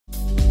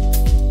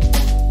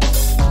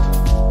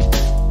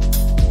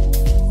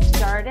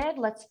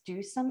let's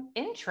do some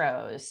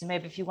intros. So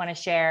maybe if you want to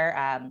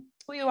share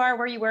who you are,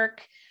 where you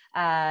work,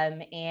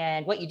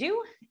 and what you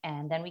do,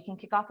 and then we can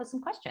kick off with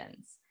some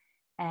questions.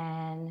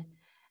 And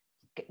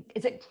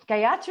is it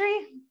Gayatri?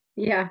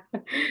 Yeah.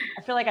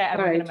 I feel like I'm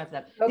going to mess it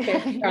up.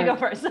 Okay. You go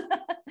first.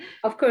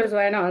 Of course,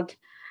 why not?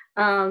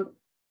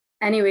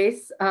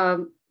 Anyways,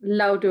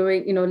 love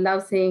doing,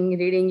 love seeing,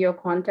 reading your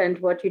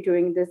content, what you're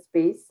doing in this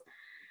space.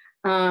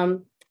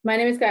 My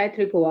name is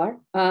Gayatri Pawar,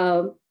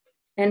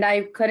 and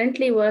I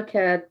currently work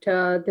at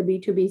the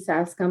B2B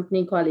SaaS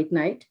company called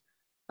Egnyte.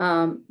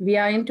 We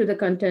are into the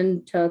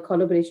content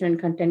collaboration and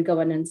content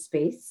governance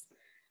space.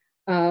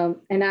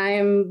 And I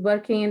am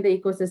working in the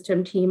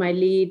ecosystem team. I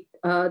lead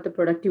the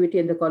productivity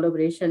and the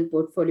collaboration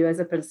portfolio as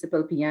a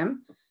principal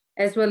PM,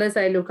 as well as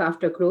I look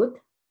after growth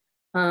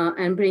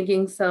and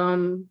bringing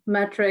some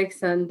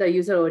metrics and the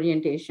user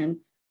orientation.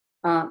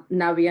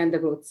 Now we are in the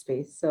growth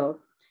space. So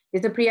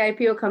it's a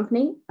pre-IPO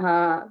company.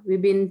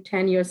 We've been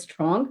 10 years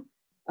strong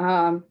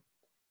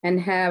and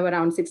have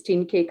around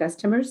 16K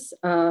customers.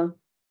 And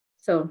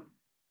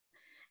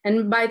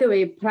by the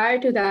way, prior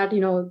to that,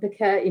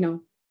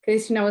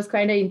 Christina was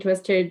kind of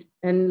interested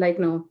in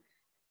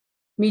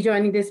me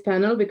joining this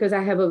panel because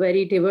I have a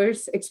very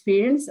diverse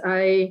experience.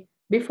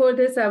 Before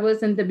this, I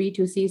was in the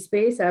B2C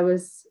space. I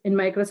was in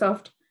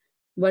Microsoft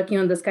working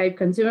on the Skype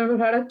consumer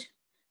product,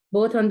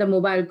 both on the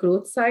mobile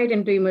growth side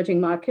into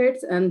emerging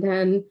markets, and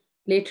then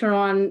later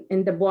on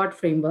in the bot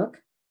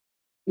framework,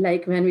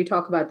 like when we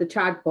talk about the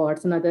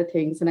chatbots and other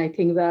things. And I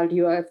think that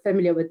you are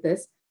familiar with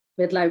this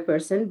with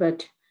LivePerson,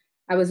 but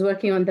I was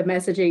working on the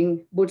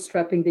messaging,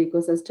 bootstrapping the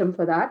ecosystem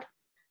for that.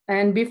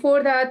 And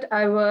before that,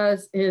 I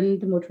was in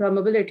the Motorola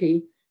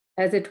Mobility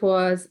as it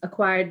was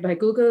acquired by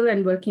Google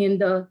and working in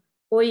the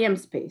OEM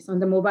space on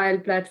the mobile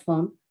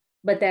platform,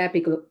 but the app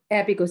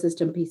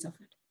ecosystem piece of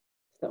it.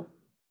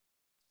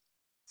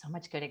 So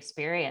much good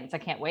experience. I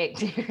can't wait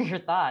to hear your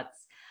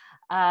thoughts.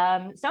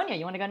 Sonia,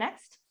 you want to go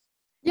next?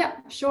 Yeah,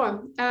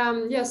 sure.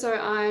 So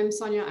I'm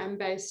Sonia. I'm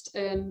based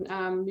in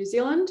New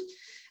Zealand.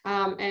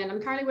 And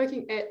I'm currently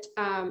working at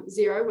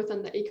Xero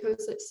within the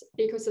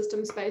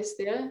ecosystem space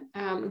there.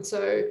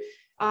 So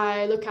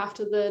I look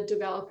after the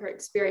developer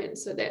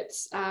experience. So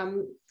that's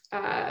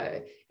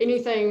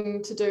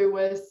anything to do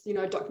with,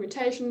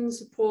 documentation,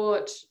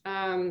 support,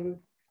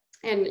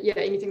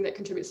 anything that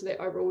contributes to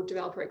that overall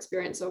developer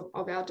experience of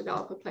our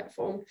developer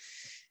platform.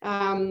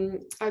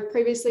 I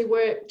previously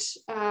worked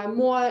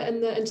more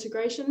in the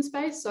integration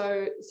space,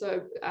 so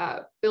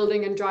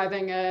building and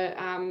driving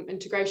a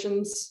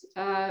integrations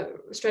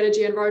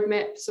strategy and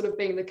roadmap, sort of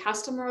being the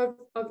customer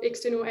of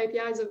external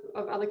APIs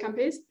of other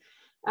companies.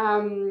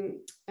 So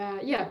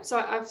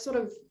I've sort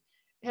of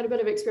had a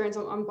bit of experience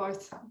on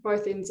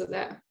both ends of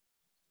that.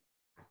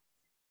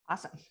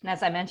 Awesome. And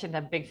as I mentioned,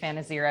 I'm a big fan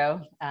of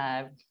Xero.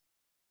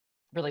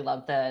 Really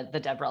love the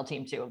DevRel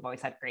team too. I've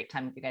always had a great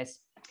time with you guys.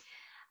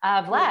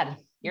 Vlad,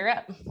 you're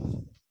up.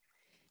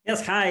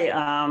 Yes, hi.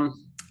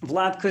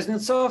 Vlad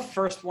Kuznetsov.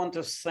 First want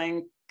to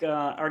thank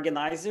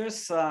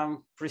organizers,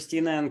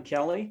 Christina and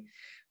Kelly.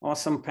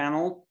 Awesome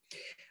panel.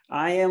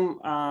 I am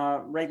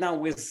right now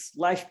with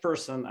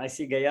LivePerson. I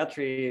see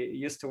Gayatri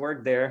used to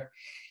work there.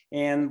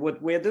 And what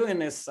we're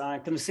doing is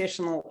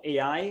conversational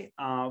AI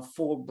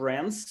for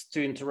brands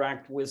to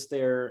interact with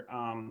their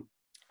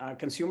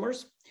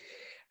consumers.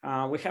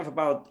 We have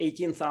about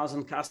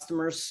 18,000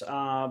 customers,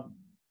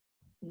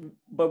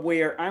 but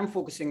where I'm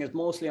focusing is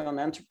mostly on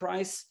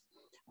enterprise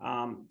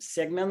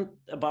segment,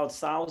 about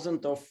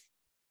 1,000 of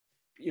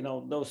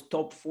those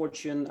top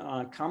Fortune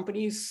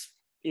companies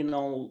in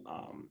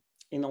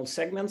all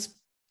segments.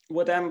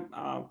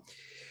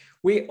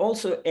 We're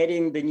also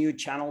adding the new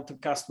channel to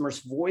customers'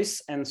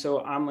 voice, and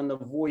so I'm on the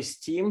voice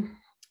team,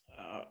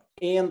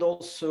 and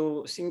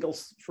also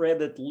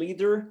single-threaded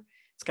leader.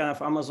 It's kind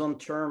of Amazon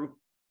term.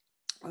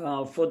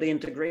 For the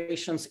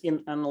integrations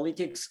in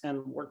analytics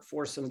and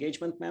workforce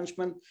engagement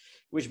management,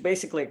 which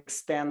basically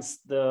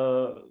extends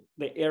the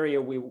area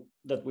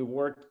that we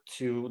work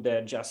to the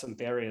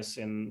adjacent areas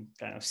in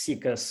kind of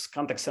CCaaS,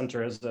 contact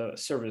center as a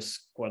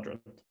service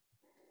quadrant.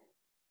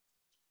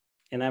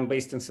 And I'm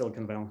based in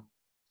Silicon Valley.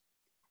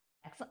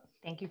 Excellent.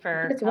 Thank you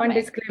for Just one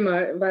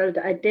disclaimer. Well,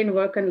 I didn't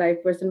work on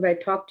LivePerson, but I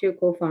talked to your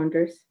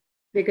co-founders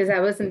because I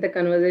was in the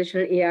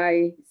conversational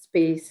AI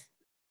space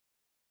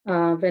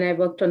when I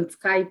worked on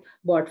Skype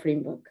bot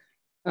framework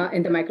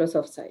in the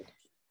Microsoft side.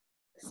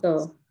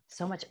 So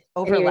much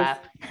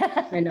overlap.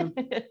 Anyways, I know.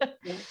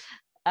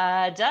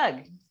 Yeah.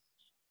 Doug.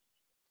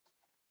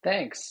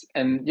 Thanks.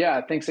 And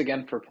yeah, thanks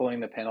again for pulling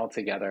the panel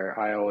together.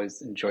 I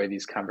always enjoy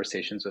these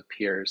conversations with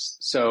peers.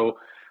 So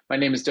my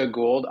name is Doug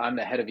Gould. I'm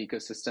the head of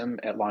ecosystem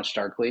at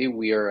LaunchDarkly.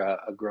 We are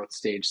a growth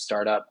stage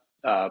startup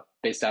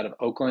based out of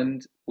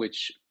Oakland,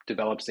 which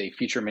develops a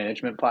feature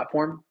management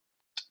platform.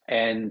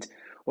 And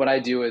what I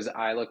do is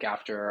I look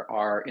after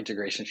our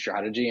integration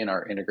strategy and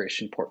our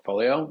integration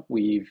portfolio.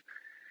 We've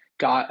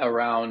got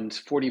around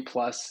 40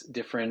 plus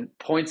different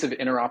points of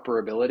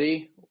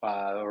interoperability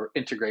or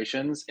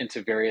integrations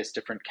into various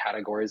different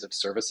categories of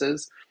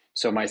services.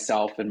 So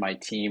myself and my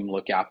team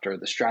look after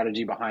the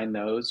strategy behind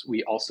those.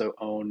 We also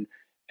own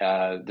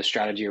the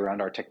strategy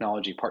around our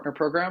technology partner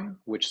program,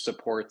 which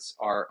supports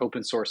our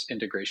open source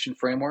integration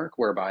framework,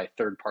 whereby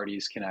third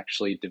parties can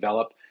actually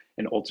develop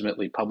and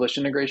ultimately publish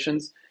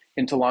integrations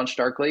into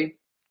LaunchDarkly.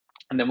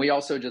 And then we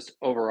also just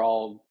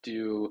overall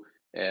do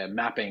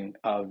mapping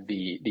of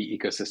the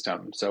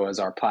ecosystem. So as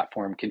our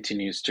platform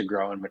continues to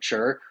grow and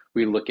mature,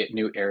 we look at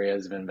new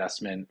areas of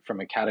investment from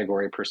a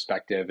category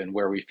perspective and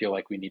where we feel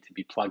like we need to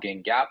be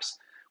plugging gaps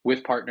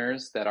with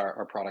partners that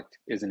our product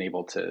isn't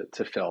able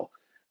to fill.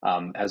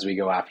 As we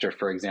go after,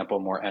 for example,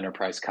 more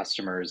enterprise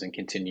customers and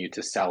continue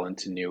to sell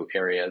into new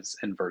areas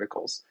and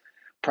verticals.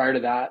 Prior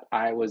to that,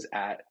 I was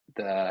at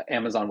the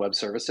Amazon Web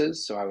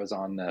Services. So I was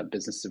on the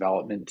business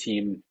development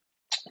team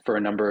for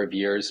a number of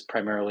years,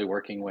 primarily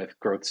working with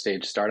growth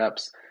stage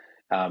startups.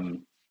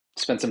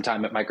 Spent some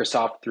time at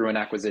Microsoft through an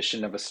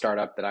acquisition of a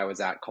startup that I was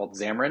at called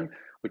Xamarin,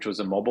 which was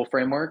a mobile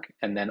framework,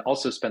 and then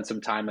also spent some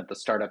time at the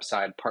startup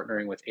side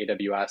partnering with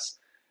AWS,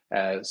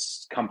 a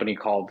company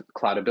called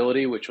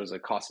Cloudability, which was a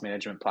cost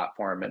management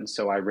platform. And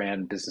so I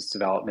ran business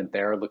development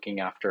there, looking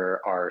after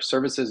our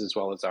services as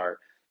well as our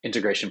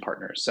integration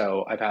partners.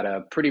 So I've had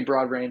a pretty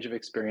broad range of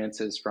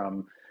experiences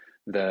from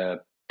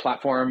the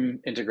platform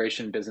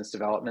integration business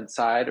development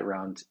side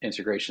around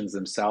integrations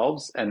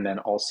themselves, and then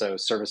also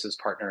services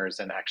partners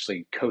and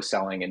actually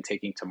co-selling and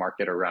taking to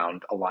market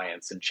around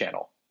alliance and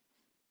channel.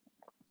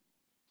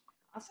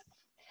 Awesome.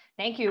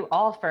 Thank you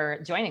all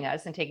for joining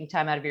us and taking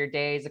time out of your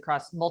days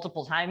across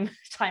multiple time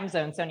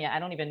zones. Sonia, I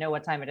don't even know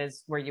what time it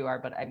is where you are,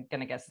 but I'm going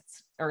to guess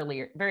it's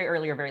earlier, very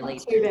early or very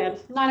late. Not too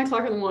bad. 9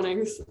 o'clock in the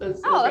mornings.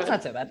 Oh, that's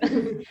not so bad.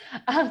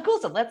 Cool.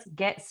 So let's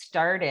get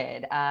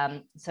started.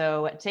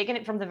 So taking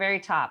it from the very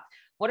top,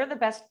 what are the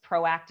best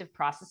proactive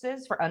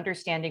processes for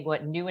understanding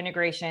what new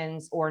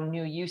integrations or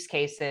new use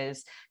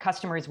cases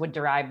customers would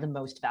derive the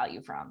most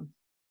value from?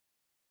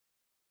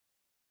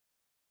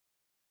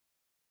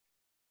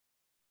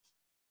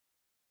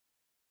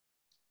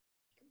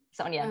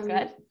 Sonia, go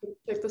ahead.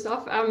 Kick this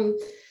off.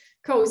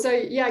 Cool. So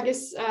yeah, I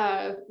guess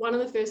one of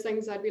the first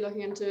things I'd be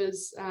looking into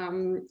is,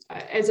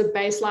 as a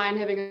baseline,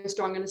 having a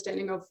strong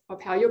understanding of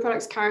how your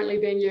product's currently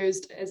being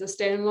used as a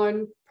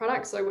standalone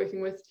product. So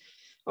working with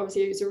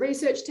obviously user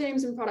research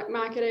teams and product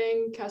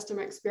marketing,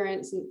 customer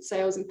experience and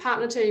sales and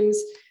partner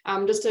teams,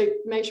 just to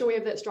make sure we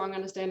have that strong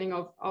understanding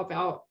of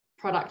our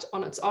product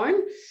on its own.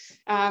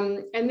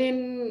 And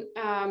then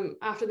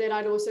after that,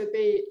 I'd also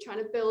be trying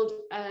to build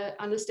an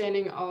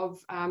understanding of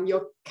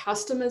your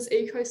customer's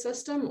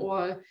ecosystem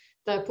or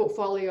the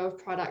portfolio of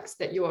products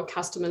that your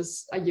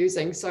customers are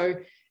using. So,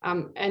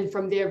 and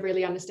from there,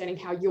 really understanding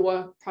how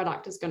your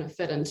product is going to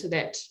fit into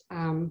that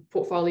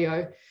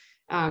portfolio.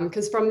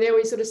 Because from there,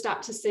 we sort of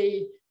start to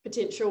see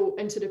potential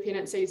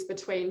interdependencies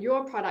between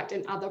your product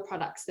and other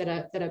products that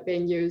are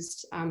being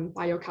used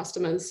by your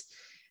customers.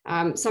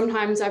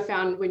 Sometimes I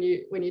found when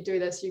you do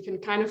this, you can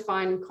kind of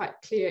find quite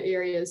clear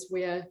areas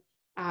where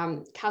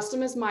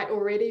customers might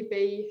already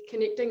be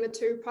connecting the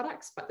two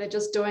products, but they're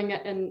just doing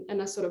it in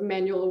a sort of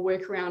manual or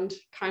workaround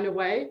kind of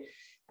way.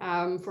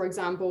 For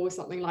example,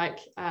 something like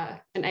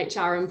an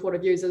HR import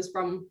of users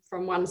from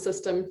one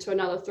system to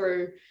another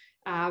through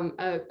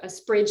a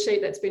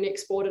spreadsheet that's been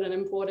exported and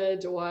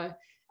imported, or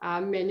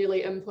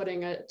manually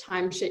inputting a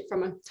timesheet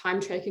from a time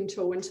tracking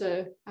tool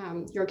into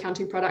your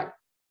accounting product.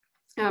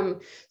 So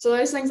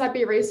those things I'd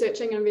be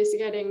researching and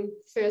investigating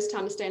first to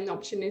understand the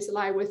opportunities that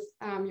lie with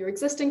your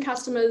existing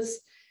customers,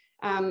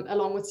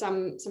 along with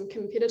some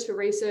competitor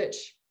research.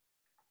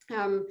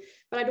 But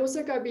I'd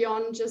also go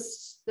beyond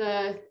just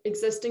the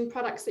existing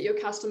products that your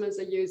customers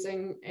are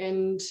using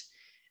and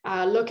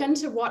look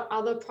into what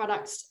other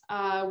products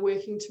are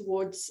working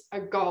towards a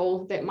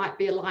goal that might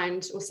be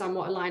aligned or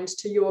somewhat aligned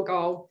to your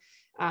goal,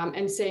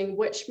 and seeing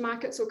which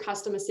markets or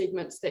customer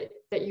segments that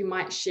you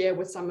might share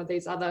with some of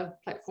these other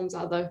platforms,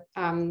 other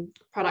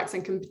products,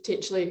 and can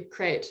potentially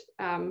create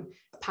a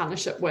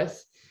partnership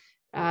with.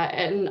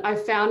 And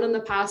I've found in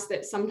the past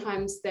that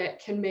sometimes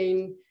that can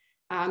mean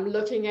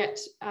looking at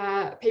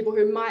people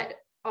who might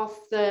off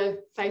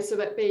the face of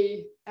it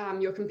be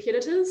your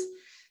competitors.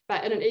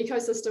 But in an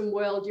ecosystem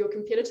world, your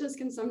competitors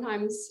can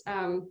sometimes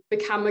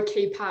become a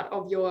key part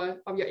of your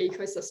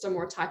ecosystem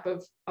or a type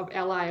of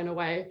ally in a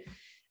way.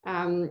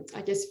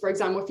 I guess, for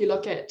example, if you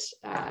look at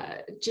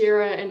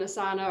Xero and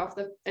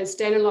Asana as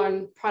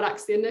standalone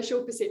products, the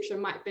initial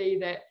perception might be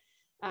that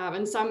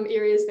in some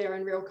areas they're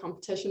in real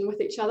competition with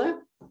each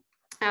other.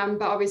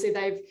 But obviously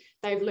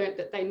they've learned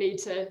that they need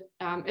to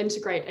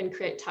integrate and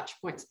create touch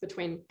points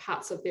between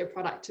parts of their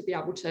product to be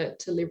able to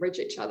leverage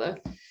each other.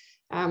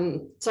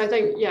 So I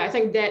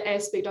think that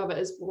aspect of it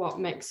is what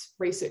makes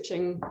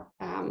researching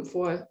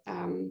for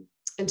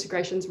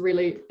integrations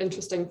really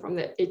interesting from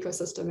that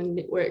ecosystem and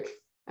network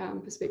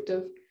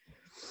perspective.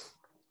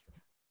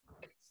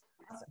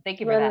 Awesome. Thank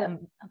you for that.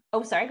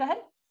 Oh, sorry, go ahead.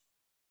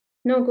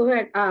 No, go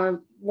ahead.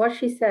 What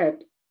she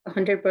said,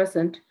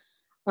 100%.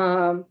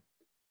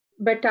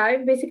 But I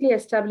basically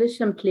established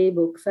some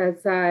playbooks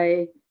as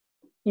I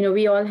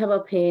we all have a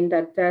pain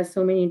that there are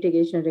so many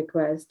integration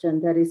requests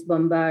and there is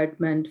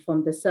bombardment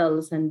from the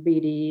sales and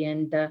BD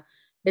and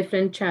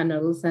different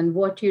channels and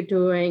what you're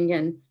doing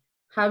and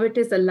how it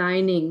is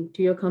aligning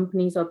to your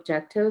company's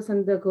objectives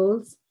and the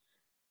goals.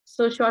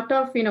 So short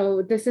of,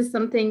 this is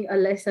something, a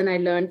lesson I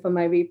learned from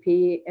my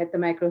VP at the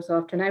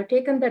Microsoft, and I've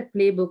taken that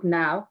playbook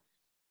now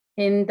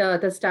in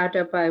the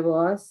startup I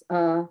was,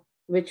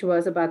 which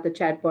was about the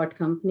chatbot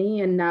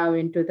company, and now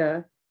into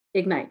the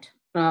Egnyte.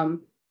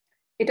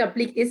 It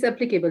is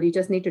applicable. You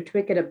just need to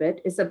tweak it a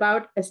bit. It's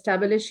about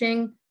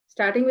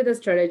starting with a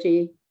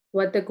strategy,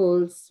 what the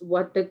goals,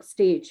 what the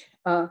stage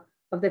of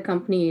the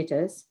company it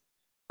is.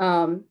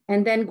 And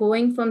then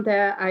going from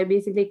there, I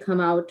basically come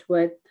out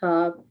with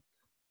a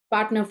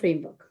partner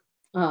framework.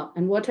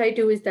 And what I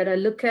do is that I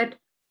look at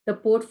the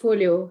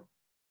portfolio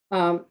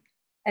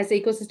as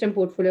ecosystem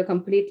portfolio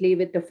completely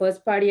with the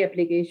first party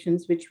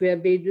applications, which we are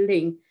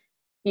building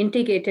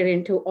integrated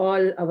into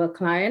all our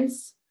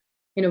clients.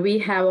 We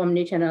have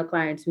omni-channel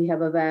clients. We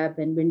have a web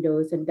and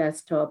Windows and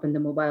desktop and the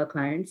mobile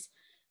clients.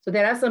 So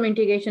there are some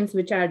integrations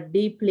which are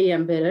deeply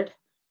embedded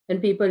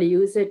and people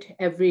use it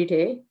every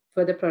day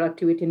for the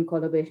productivity and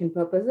collaboration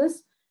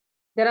purposes.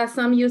 There are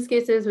some use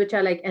cases which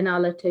are like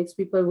analytics.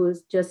 People will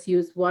just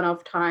use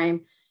one-off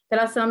time. There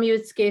are some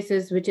use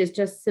cases which is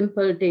just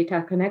simple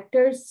data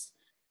connectors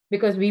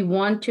because we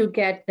want to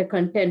get the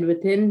content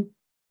within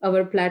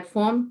our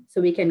platform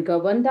so we can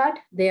govern that.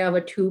 They are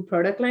our two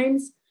product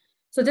lines.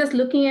 So just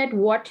looking at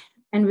what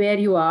and where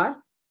you are,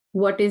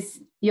 what is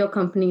your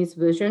company's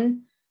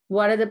vision,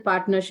 what are the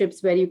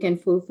partnerships where you can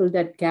fulfill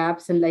that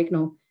gaps and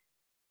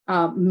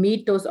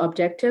meet those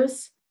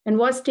objectives, and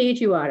what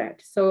stage you are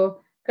at. So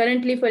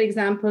currently, for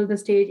example, the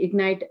stage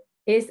Egnyte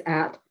is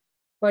at,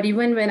 or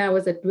even when I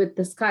was with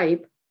the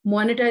Skype,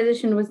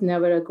 monetization was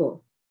never a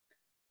goal.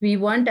 We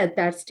weren't at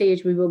that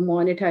stage, we were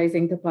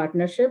monetizing the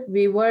partnership.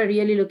 We were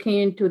really looking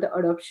into the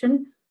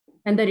adoption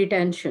and the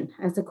retention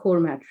as the core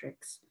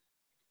metrics.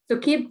 So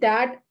keep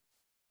that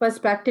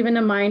perspective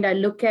in mind. I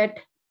look at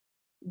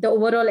the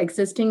overall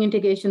existing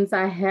integrations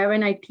I have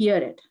and I tier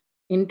it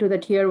into the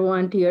tier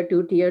 1, tier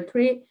 2, tier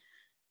 3.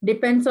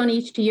 Depends on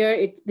each tier.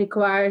 It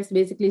requires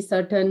basically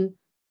certain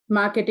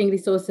marketing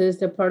resources,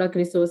 the product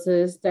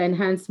resources, the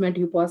enhancement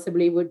you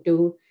possibly would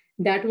do.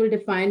 That will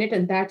define it.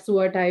 And that's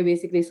what I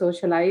basically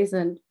socialize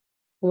and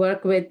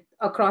work with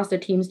across the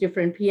teams,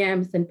 different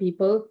PMs and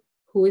people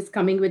who is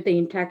coming with the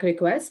intact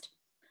request.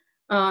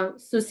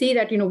 So see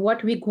that,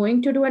 what we're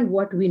going to do and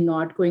what we're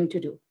not going to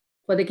do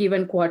for the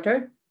given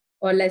quarter,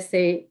 or let's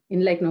say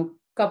in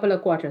couple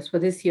of quarters for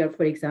this year,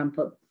 for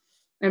example,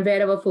 and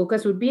where our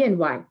focus would be and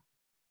why.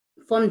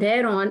 From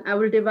there on, I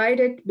will divide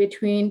it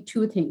between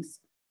two things.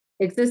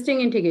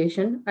 Existing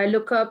integration, I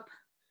look up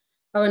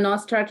our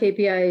North Star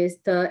KPIs,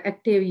 the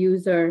active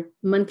user,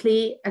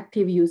 monthly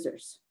active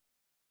users.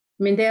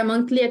 There are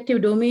monthly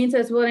active domains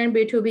as well in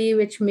B2B,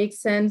 which makes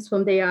sense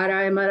from the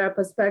ARR, MRR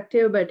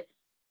perspective. But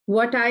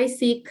what I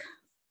seek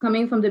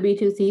coming from the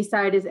B2C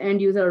side is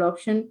end user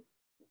adoption,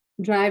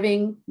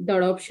 driving the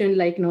adoption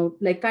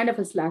like kind of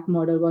a Slack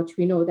model, which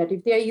we know that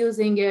if they are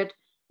using it,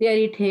 they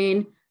are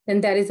retained,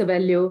 then there is a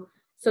value.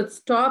 So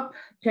top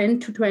 10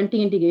 to 20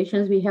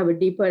 integrations, we have a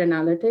deeper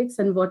analytics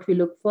and what we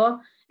look for.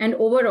 And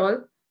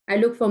overall, I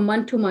look for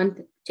month to month,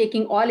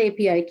 taking all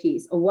API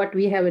keys of what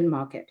we have in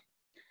market.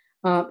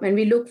 And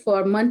we look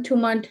for month to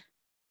month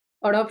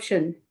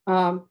adoption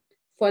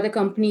for the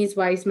company's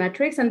wise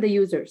metrics and the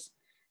users.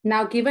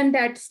 Now, given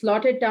that,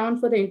 slot it down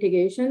for the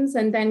integrations,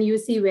 and then you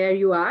see where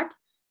you are.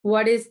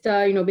 What is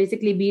the,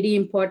 basically BD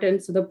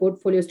importance, the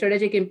portfolio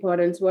strategic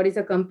importance, what is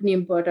the company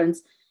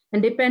importance?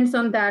 And depends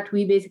on that,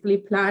 we basically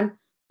plan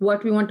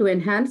what we want to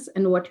enhance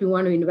and what we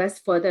want to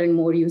invest further in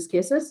more use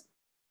cases.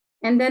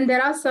 And then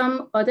there are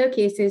some other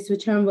cases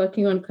which I'm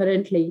working on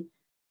currently,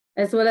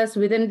 as well as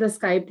within the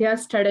Skype, they are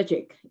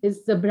strategic.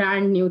 It's a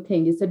brand new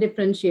thing. It's a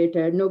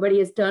differentiator. Nobody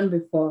has done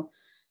before.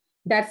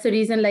 That's the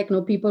reason,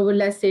 people will,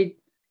 let's say,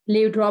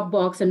 leave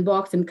Dropbox and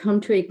Box and come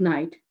to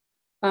Egnyte.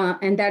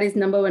 And that is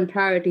number one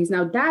priorities.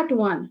 Now that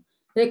one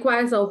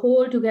requires a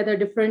whole together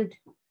different,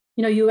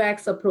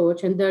 UX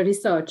approach and the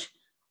research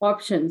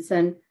options,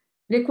 and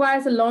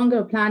requires a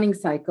longer planning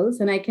cycles.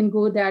 And I can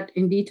go that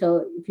in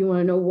detail if you want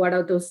to know what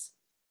are those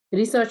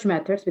research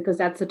methods, because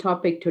that's the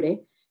topic today.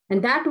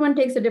 And that one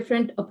takes a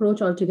different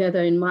approach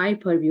altogether in my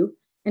purview.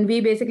 And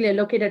we basically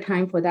allocate a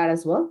time for that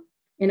as well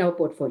in our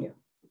portfolio.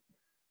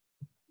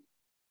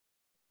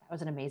 That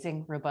was an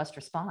amazing, robust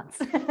response.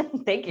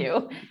 Thank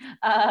you.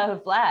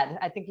 Vlad,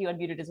 I think you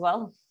unmuted as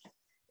well.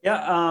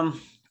 Yeah,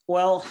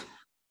 well,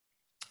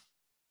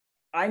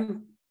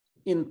 I'm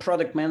in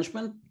product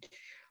management,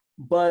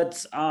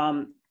 but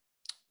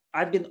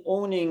I've been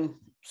owning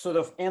sort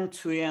of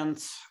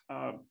end-to-end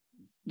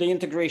the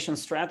integration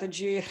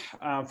strategy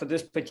for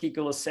this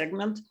particular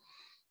segment.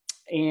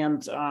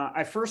 And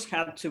I first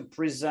had to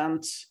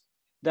present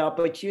the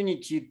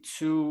opportunity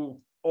to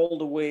all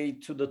the way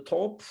to the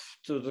top,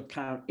 to the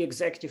kind of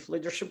executive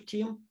leadership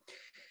team,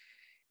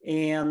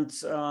 and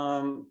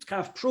kind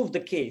of prove the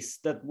case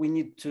that we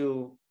need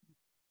to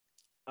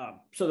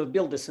sort of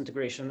build this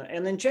integration.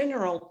 And in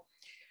general,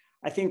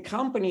 I think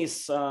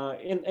companies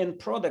in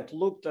product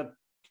looked at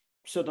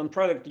certain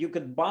product you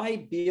could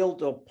buy,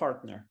 build, or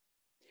partner,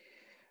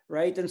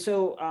 right? And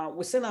so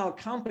within our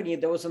company,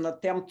 there was an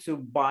attempt to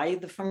buy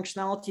the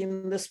functionality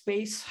in this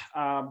space,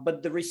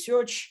 but the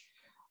research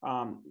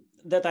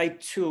that I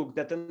took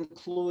that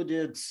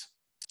included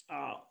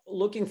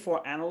looking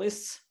for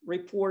analysts'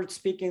 reports,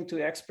 speaking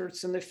to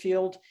experts in the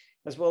field,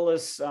 as well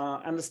as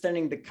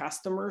understanding the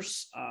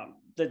customers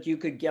that you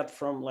could get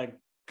from like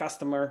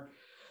customer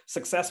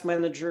success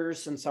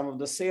managers and some of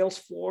the sales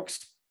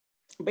folks,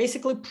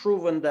 basically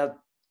proven that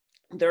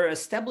there are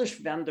established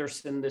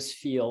vendors in this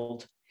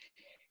field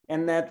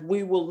and that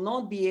we will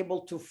not be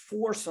able to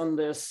force on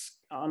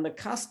the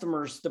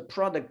customers the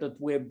product that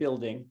we're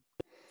building.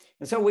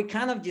 And so we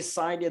kind of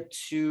decided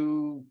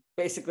to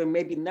basically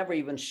maybe never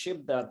even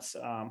ship that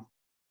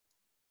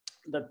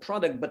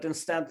product, but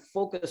instead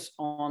focus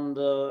on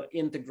the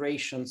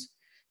integrations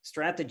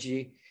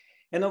strategy.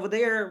 And over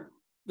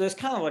there's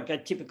kind of like a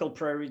typical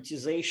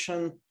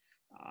prioritization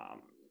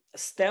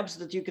steps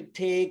that you could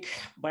take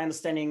by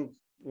understanding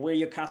where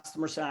your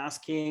customers are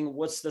asking,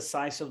 what's the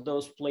size of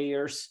those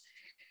players,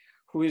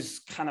 who is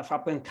kind of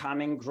up and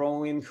coming,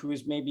 growing, who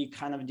is maybe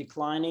kind of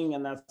declining,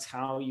 and that's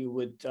how you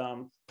would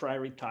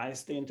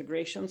prioritize the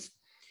integrations.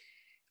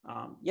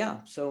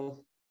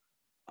 So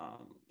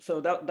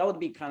that would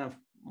be kind of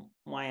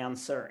my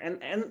answer.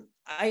 And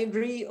I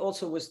agree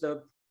also with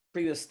the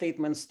previous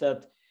statements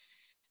that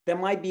there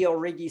might be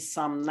already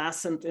some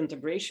nascent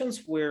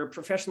integrations where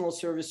professional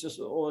services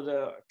or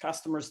the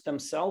customers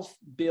themselves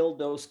build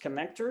those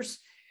connectors.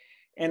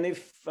 And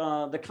if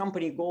the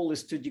company goal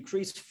is to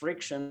decrease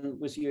friction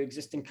with your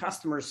existing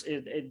customers,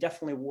 it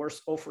definitely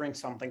worth offering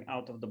something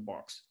out of the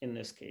box in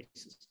this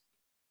case.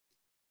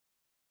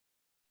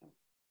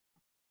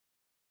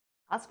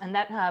 Awesome. And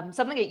that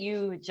something that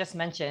you just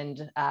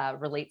mentioned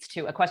relates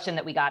to a question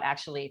that we got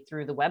actually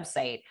through the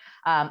website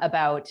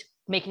about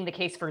making the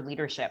case for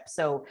leadership.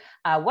 So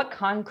what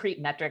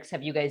concrete metrics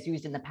have you guys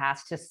used in the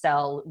past to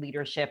sell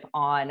leadership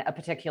on a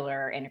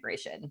particular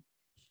integration?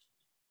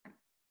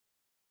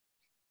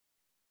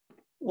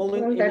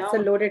 Well, that's a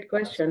loaded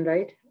question,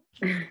 right?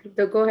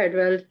 So go ahead,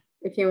 Well,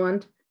 if you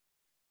want.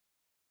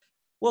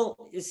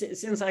 Well,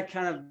 since I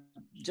kind of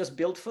just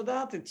built for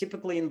that, it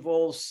typically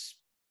involves,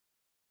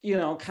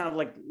 kind of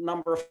like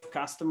number of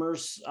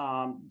customers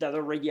that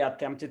already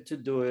attempted to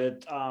do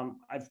it.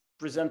 I've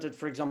presented,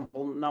 for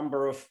example,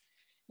 number of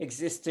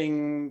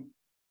existing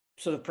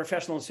sort of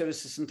professional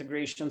services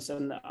integrations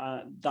and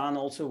done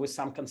also with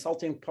some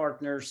consulting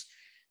partners.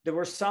 There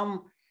were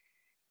some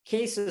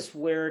cases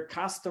where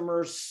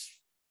customers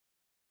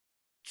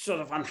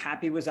sort of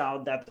unhappy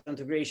without that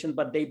integration,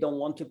 but they don't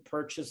want to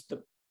purchase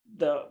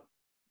the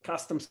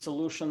custom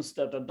solutions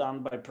that are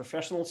done by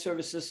professional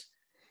services.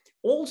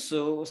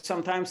 Also,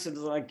 sometimes it's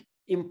like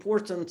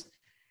important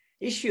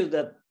issue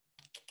that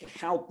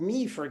helped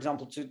me, for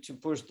example, to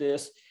push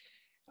this.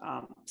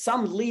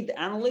 Some lead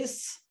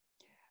analysts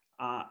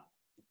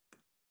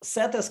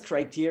set as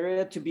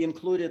criteria to be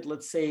included,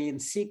 let's say in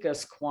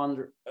CCAS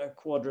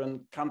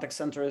quadrant, contact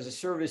center as a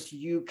service,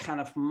 you kind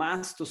of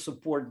must to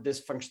support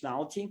this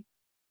functionality.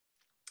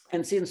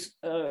 And since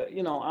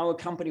our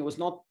company was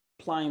not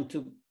planning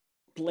to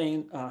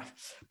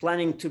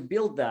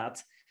build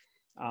that,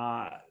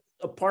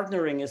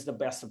 partnering is the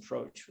best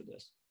approach for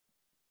this.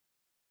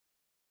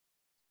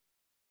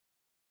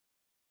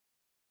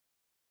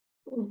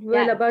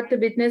 Well, about the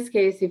business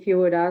case, if you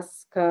would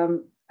ask,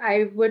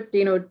 I would,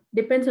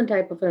 depends on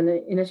type of an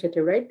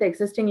initiative, right? The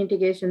existing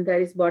integration that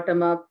is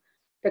bottom up,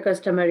 the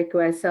customer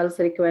request, sales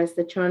request,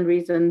 the churn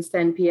reasons, the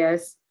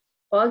NPS,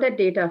 all that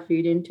data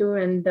feed into,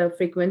 and the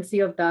frequency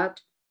of that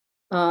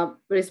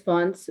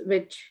response,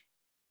 which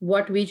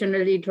what we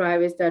generally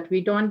drive is that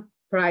we don't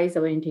price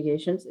our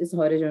integrations, it's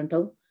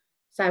horizontal.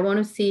 So I want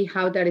to see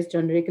how that is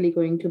generically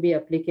going to be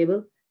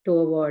applicable to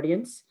our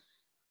audience.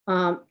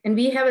 And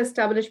we have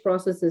established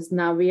processes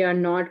now. We are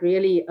not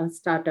really a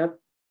startup.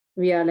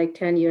 We are like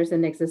 10 years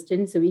in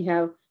existence. So we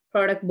have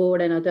product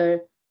board and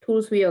other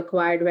tools we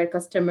acquired where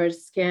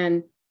customers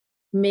can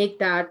make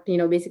that,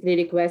 basically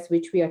request,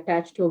 which we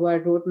attach to our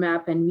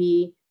roadmap. And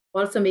we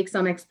also make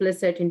some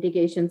explicit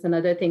integrations and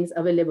other things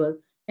available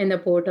in the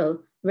portal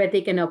where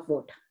they can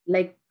upvote,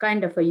 like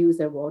kind of a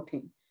user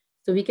voting.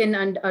 So we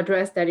can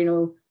address that,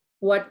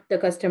 what the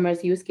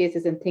customer's use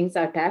cases and things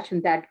are attached,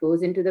 and that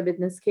goes into the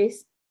business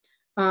case.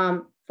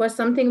 For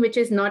something which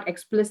is not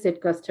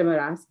explicit customer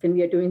ask, and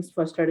we are doing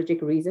for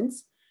strategic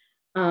reasons.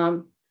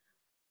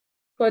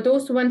 For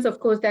those ones, of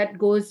course, that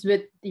goes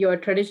with your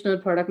traditional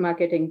product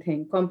marketing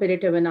thing,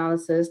 competitive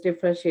analysis,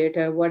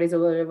 differentiator, what is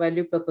our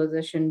value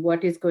proposition,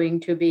 what is going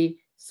to be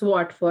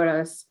SWOT for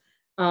us,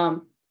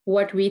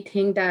 what we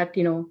think that,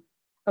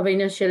 our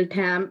initial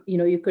TAM,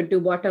 you could do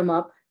bottom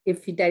up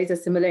if there is a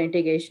similar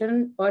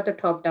integration, or the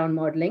top down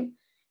modeling,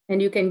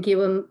 and you can give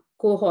them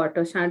cohort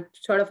or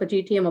sort of a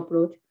GTM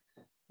approach.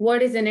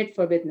 What is in it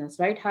for business,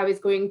 right? How is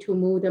going to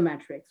move the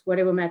metrics,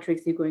 whatever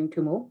metrics you're going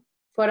to move.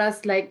 For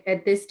us, like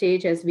at this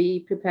stage, as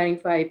we preparing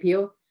for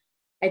IPO,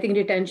 I think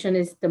retention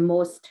is the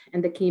most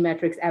and the key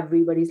metrics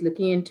everybody's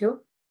looking into,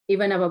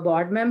 even our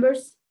board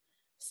members.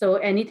 So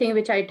anything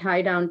which I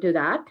tie down to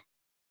that,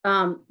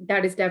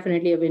 that is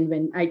definitely a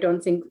win-win. I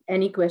don't think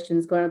any question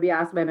is going to be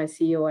asked by my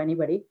CEO or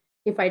anybody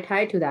if I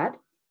tie to that.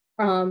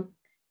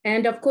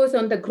 And of course,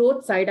 on the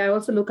growth side, I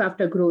also look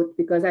after growth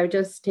because I've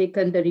just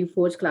taken the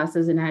Reforge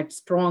classes and I had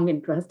strong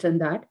interest in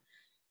that.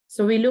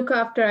 So I look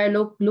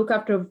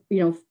after,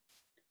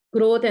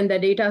 growth and the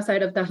data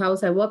side of the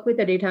house. I work with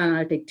the data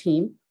analytic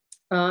team,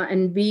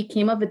 and we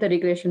came up with a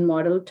regression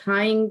model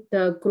tying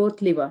the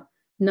growth lever,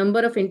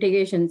 number of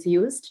integrations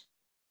used,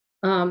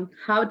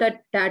 how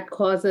that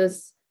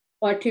causes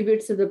or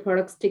attributes to the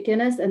product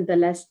stickiness and the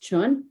less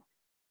churn.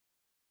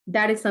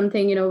 That is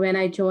something, when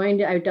I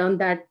joined, I've done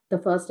that the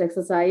first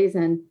exercise,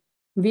 and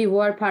we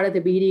were part of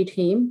the BD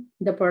team.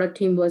 The product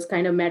team was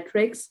kind of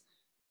metrics.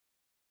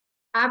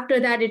 After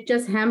that, it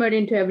just hammered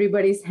into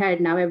everybody's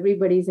head. Now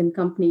everybody's in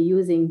company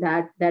using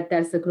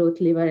that's the growth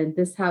lever, and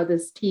this is how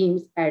this team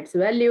adds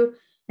value.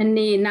 And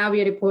now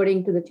we are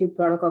reporting to the chief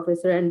product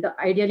officer and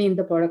ideally in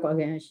the product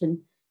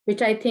organization,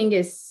 which I think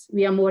is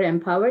we are more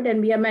empowered and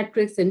we have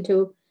metrics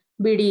into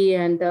BD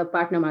and the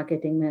partner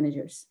marketing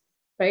managers,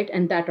 right?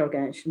 And that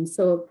organization.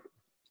 So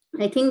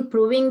I think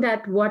proving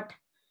that what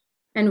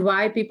and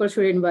why people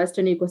should invest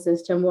in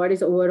ecosystem, what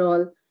is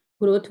overall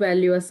growth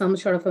value or some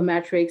sort of a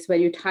matrix where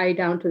you tie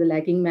down to the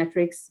lagging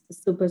metrics,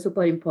 super,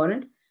 super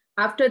important.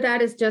 After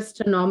that is just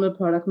a normal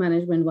product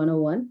management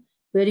 101,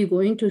 where you're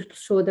going to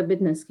show the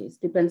business case.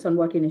 Depends on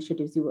what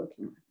initiatives you're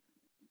working on.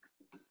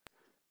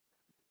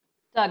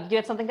 Doug, do you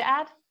have something to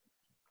add?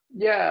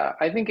 Yeah,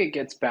 I think it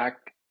gets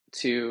back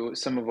to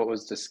some of what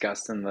was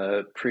discussed in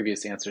the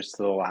previous answers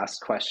to the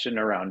last question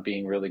around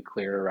being really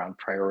clear around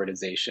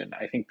prioritization.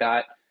 I think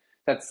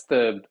that's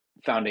the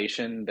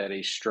foundation that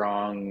a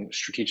strong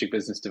strategic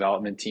business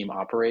development team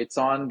operates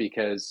on,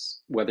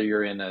 because whether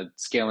you're in a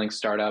scaling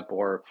startup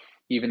or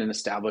even an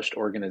established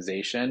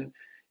organization,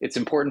 it's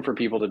important for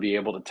people to be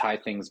able to tie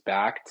things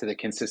back to the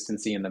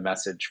consistency in the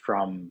message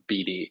from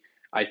BD.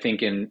 I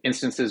think in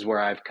instances where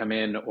I've come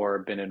in or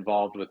been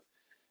involved with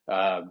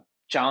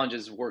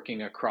challenges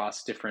working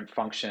across different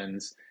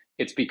functions,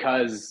 it's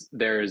because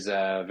there's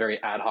a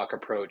very ad hoc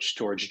approach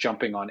towards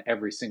jumping on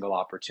every single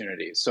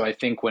opportunity. So I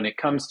think when it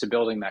comes to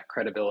building that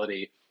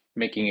credibility,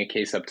 making a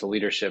case up to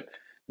leadership,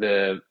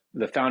 the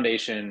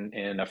foundation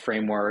in a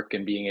framework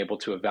and being able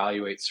to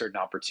evaluate certain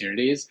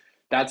opportunities,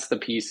 that's the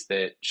piece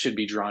that should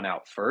be drawn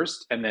out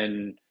first and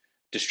then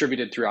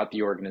distributed throughout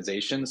the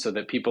organization so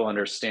that people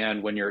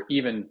understand when you're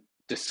even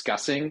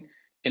discussing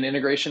an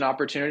integration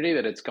opportunity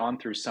that it's gone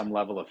through some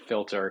level of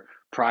filter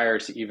prior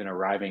to even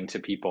arriving to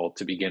people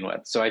to begin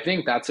with. So I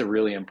think that's a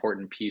really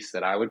important piece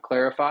that I would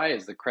clarify,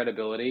 is the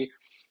credibility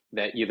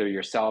that either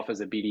yourself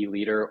as a BD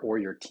leader or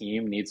your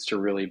team needs to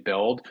really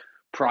build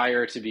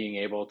prior to being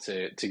able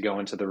to go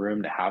into the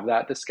room to have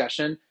that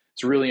discussion.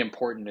 It's really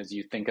important as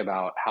you think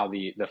about how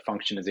the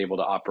function is able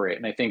to operate.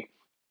 And I think,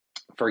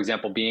 for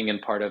example, being in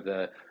part of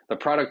the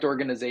product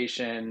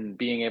organization,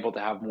 being able to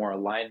have more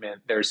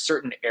alignment, there's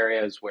certain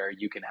areas where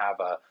you can have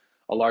a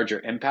larger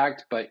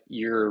impact, but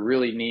you're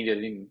really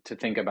needing to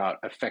think about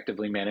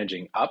effectively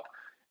managing up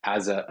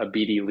as a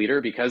BD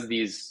leader, because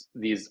these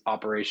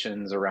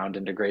operations around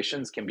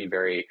integrations can be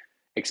very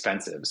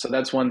expensive. So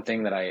that's one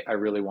thing that I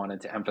really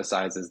wanted to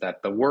emphasize, is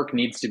that the work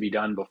needs to be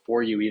done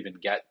before you even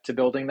get to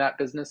building that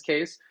business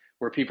case,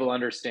 where people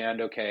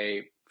understand,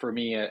 okay, for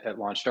me at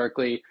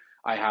LaunchDarkly,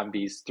 I have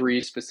these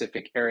 3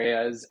 specific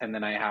areas, and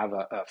then I have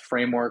a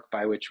framework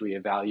by which we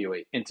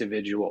evaluate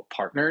individual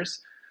partners.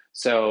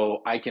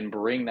 So I can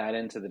bring that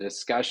into the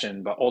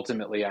discussion, but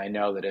ultimately I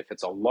know that if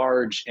it's a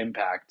large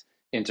impact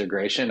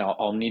integration,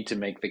 I'll need to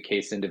make the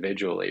case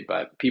individually,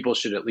 but people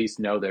should at least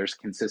know there's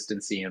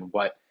consistency in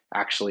what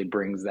actually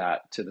brings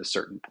that to the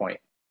certain point.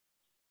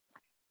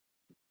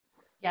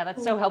 Yeah,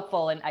 that's so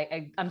helpful. And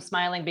I'm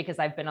smiling because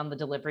I've been on the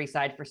delivery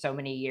side for so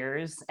many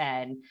years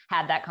and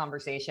had that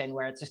conversation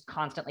where it's just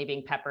constantly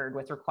being peppered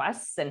with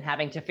requests and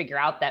having to figure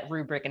out that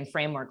rubric and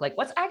framework, like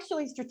what's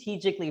actually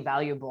strategically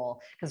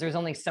valuable, because there's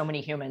only so many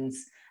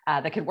humans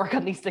that could work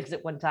on these things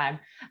at one time.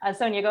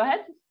 Sonia, go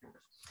ahead.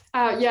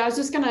 Yeah, I was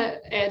just going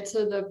to add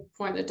to the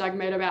point that Doug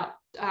made about,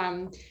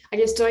 I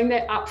guess, doing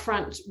that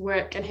upfront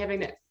work and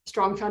having that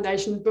strong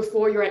foundation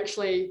before you're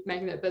actually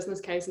making that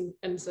business case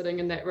and sitting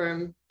in that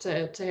room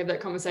to have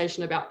that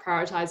conversation about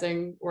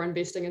prioritizing or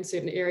investing in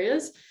certain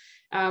areas.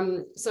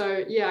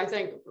 So yeah, I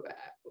think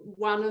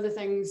one of the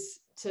things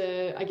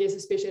to, I guess,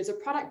 especially as a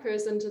product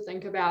person, to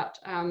think about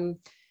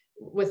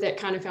with that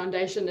kind of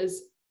foundation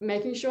is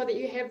making sure that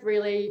you have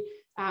really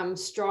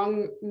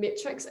strong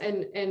metrics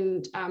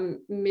and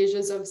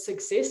measures of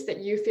success that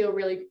you feel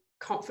really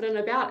confident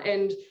about,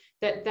 and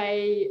that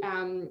they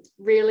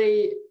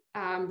really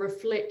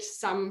reflect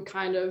some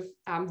kind of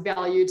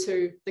value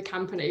to the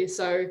company.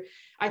 So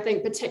I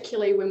think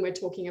particularly when we're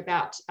talking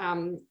about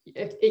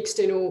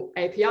external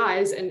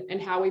APIs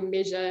and how we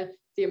measure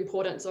the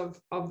importance of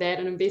that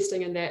and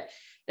investing in that.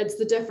 It's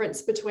the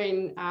difference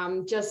between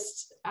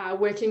just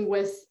working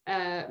with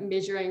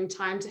measuring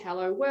time to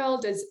hello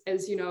world as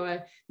a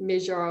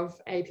measure of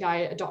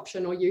API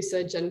adoption or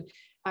usage, and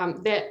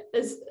that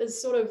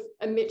is sort of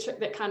a metric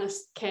that kind of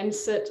can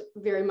sit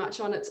very much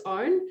on its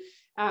own.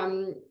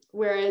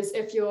 Whereas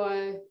if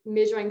you're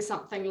measuring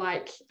something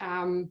like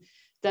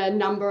the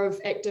number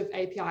of active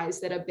APIs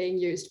that are being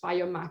used by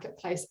your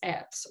marketplace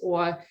apps,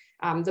 or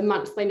the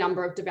monthly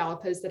number of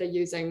developers that are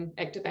using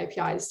active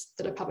APIs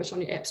that are published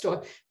on your app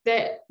store,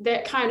 that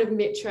kind of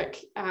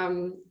metric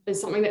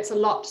is something that's a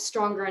lot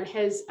stronger and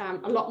has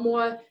a lot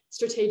more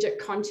strategic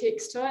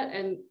context to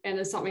it, and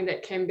is something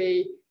that can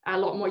be a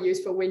lot more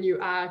useful when you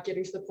are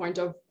getting to the point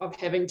of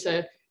having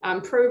to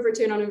prove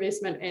return on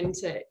investment and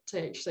to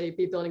actually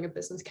be building a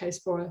business case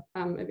for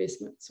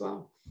investment as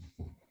well.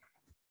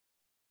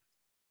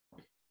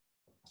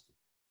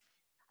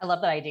 I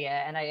love that idea.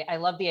 And I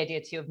love the idea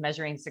too of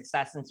measuring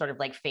success in sort of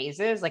like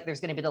phases. Like there's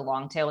going to be the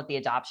long tail with the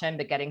adoption,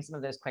 but getting some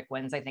of those quick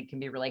wins, I think, can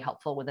be really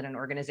helpful within an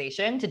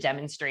organization to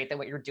demonstrate that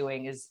what you're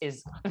doing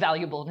is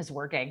valuable and is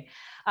working.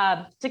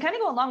 To kind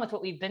of go along with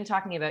what we've been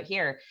talking about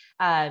here,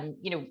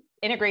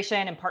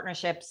 integration and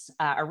partnerships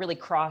are really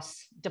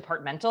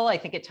cross-departmental. I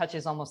think it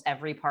touches almost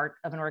every part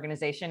of an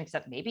organization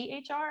except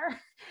maybe HR.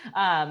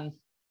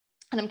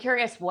 And I'm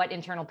curious what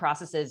internal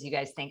processes you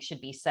guys think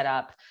should be set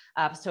up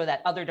so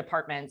that other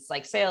departments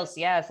like sales,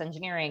 CS,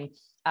 engineering,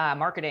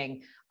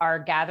 marketing are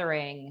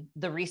gathering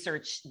the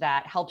research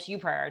that helps you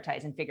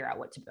prioritize and figure out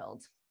what to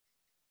build.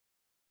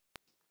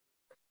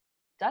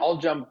 Doug? I'll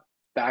jump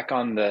back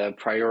on the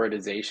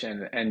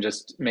prioritization and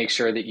just make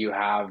sure that you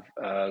have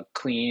a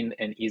clean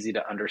and easy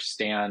to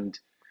understand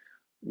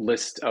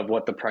list of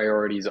what the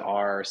priorities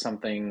are.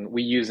 Something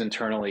we use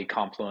internally,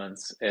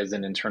 Confluence, as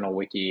an internal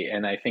wiki.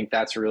 And I think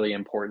that's really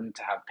important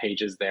to have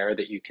pages there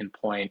that you can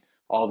point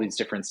all these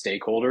different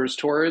stakeholders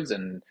towards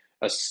and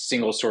a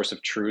single source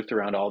of truth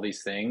around all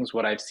these things.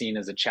 What I've seen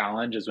as a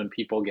challenge is when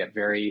people get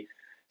very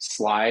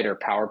slide or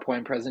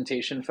PowerPoint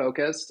presentation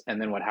focused.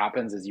 And then what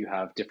happens is you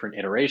have different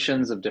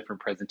iterations of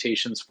different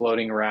presentations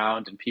floating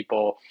around, and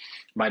people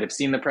might have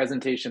seen the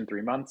presentation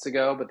 3 months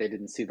ago, but they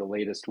didn't see the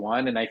latest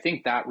one. And I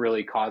think that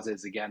really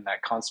causes, again,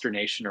 that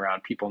consternation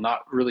around people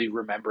not really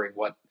remembering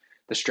what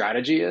the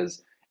strategy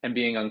is and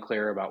being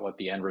unclear about what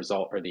the end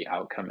result or the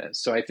outcome is.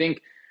 So I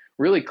think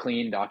really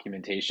clean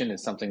documentation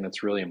is something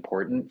that's really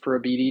important for a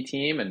BD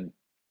team, and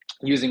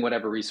using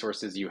whatever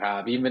resources you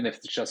have, even if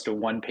it's just a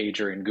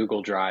one-pager in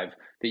Google Drive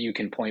that you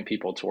can point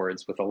people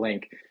towards with a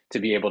link to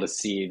be able to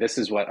see this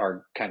is what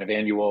our kind of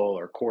annual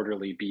or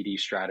quarterly BD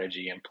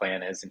strategy and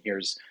plan is, and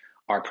here's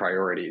our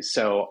priorities.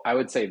 So I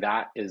would say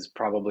that is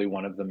probably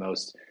one of the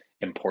most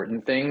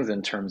important things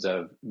in terms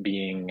of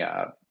being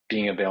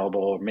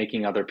available, or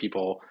making other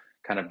people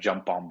kind of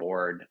jump on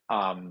board.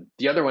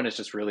 The other one is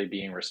just really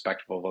being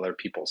respectful of other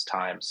people's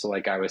time. So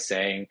like I was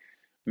saying,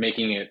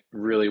 making it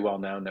really well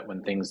known that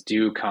when things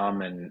do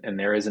come and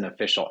there is an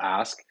official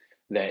ask,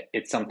 that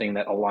it's something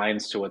that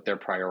aligns to what their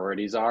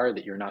priorities are,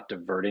 that you're not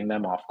diverting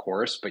them off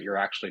course, but you're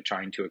actually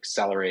trying to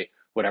accelerate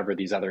whatever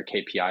these other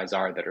KPIs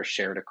are that are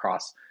shared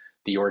across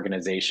the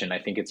organization. I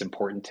think it's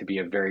important to be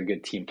a very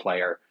good team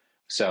player.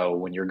 So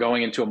when you're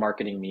going into a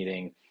marketing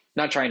meeting,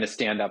 not trying to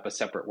stand up a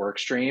separate work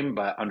stream,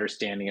 but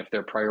understanding if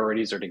their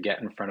priorities are to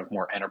get in front of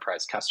more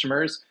enterprise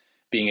customers,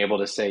 being able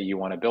to say you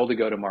want to build a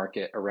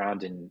go-to-market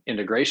around an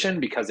integration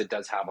because it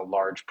does have a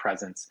large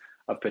presence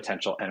of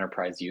potential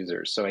enterprise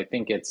users. So I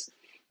think it's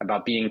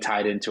about being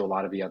tied into a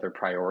lot of the other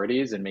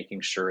priorities and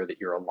making sure that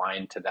you're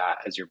aligned to that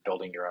as you're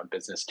building your own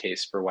business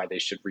case for why they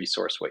should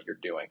resource what you're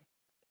doing.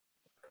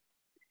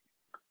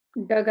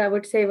 Doug, I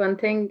would say one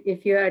thing: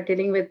 if you are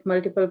dealing with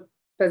multiple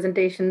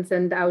presentations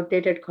and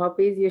outdated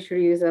copies, you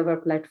should use our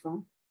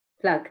platform,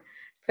 plug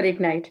for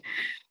Egnyte.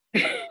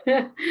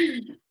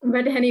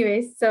 But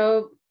anyways,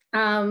 so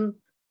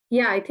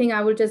yeah, I think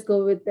I will just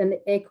go with and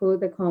echo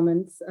the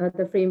comments,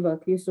 the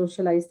framework. You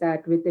socialize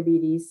that with the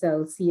BD,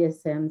 sales,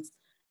 CSMs,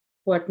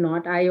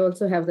 whatnot. I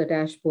also have the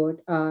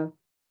dashboard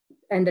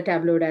and the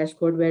Tableau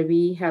dashboard where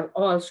we have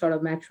all sort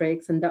of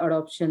metrics and the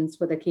adoptions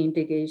for the key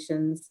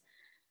integrations.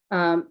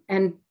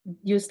 And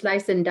you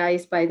slice and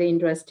dice by the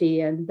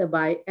industry and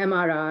by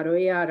MRR or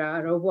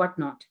ARR or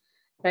whatnot,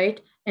 right?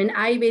 And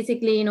I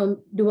basically,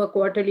 do a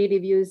quarterly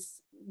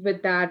reviews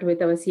with that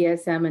with our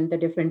CSM and the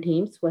different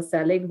teams who are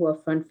selling, who are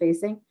front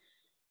facing.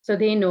 So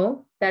they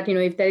know that,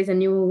 if there is a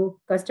new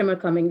customer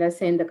coming, let's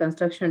say in the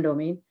construction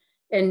domain,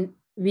 and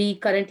we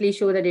currently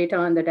show the data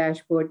on the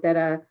dashboard, there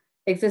are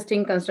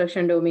existing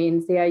construction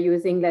domains, they are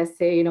using, let's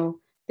say,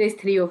 there's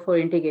 3 or 4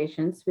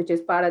 integrations, which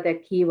is part of their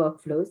key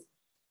workflows.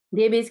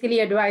 They basically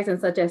advise and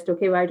suggest,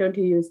 okay, why don't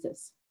you use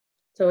this?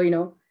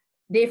 So,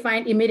 they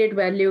find immediate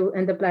value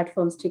in the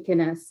platform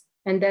stickiness.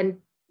 And then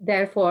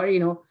therefore,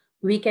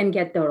 we can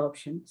get their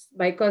options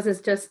because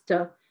it's just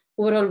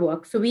overall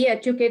work. So we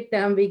educate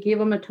them, we give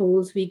them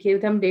tools, we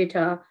give them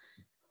data.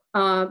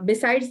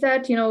 Besides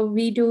that,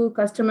 we do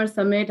customer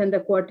summit and the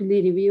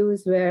quarterly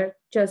reviews where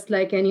just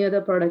like any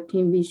other product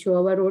team, we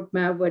show our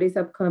roadmap, what is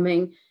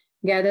upcoming.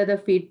 gather the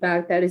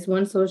feedback. That is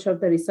one source of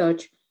the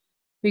research.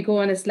 We go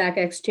on a Slack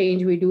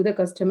exchange. We do the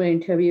customer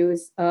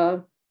interviews.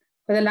 For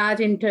the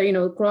large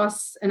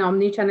cross and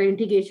omni-channel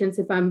integrations,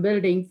 if I'm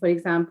building, for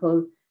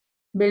example,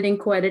 building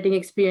co-editing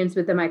experience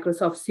with the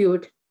Microsoft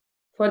Suite,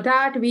 for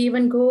that, we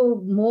even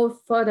go more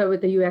further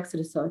with the UX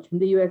research and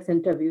the UX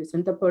interviews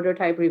and the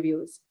prototype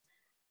reviews.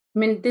 I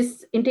mean,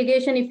 this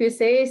integration, if you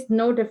say, is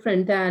no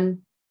different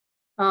than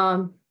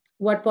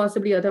what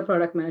possibly other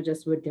product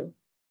managers would do.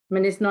 I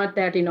mean, it's not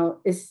that,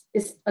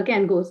 it's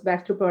again, goes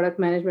back to product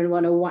management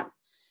 101.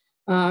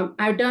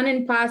 I've done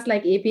in past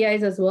like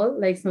APIs as well,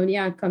 like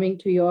Sonia, coming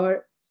to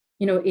your,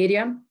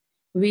 area.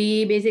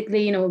 We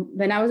basically,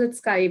 when I was at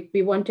Skype,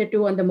 we wanted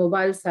to, on the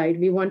mobile side,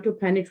 we want to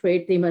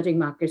penetrate the emerging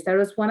markets. That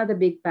was one of the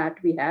big bet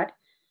we had,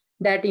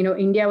 that,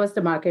 India was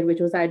the market which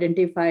was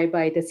identified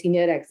by the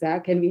senior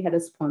exec, and we had a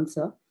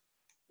sponsor.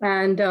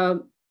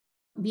 And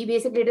we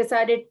basically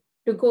decided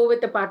to go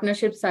with the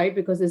partnership side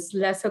because it's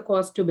lesser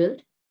cost to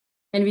build.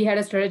 And we had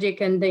a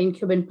strategic and the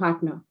incumbent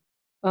partner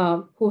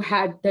who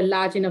had the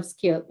large enough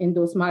scale in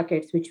those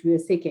markets which we were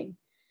seeking.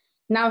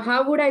 Now,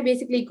 how would I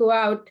basically go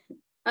out?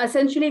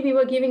 Essentially, we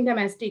were giving them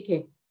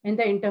SDK in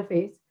the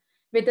interface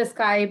with the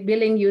Skype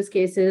billing use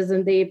cases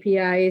and the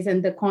APIs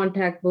and the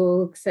contact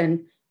books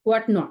and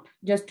whatnot,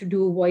 just to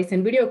do voice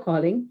and video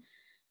calling.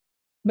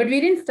 But we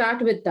didn't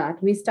start with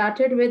that. We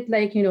started with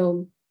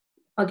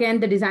again,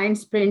 the design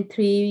sprint,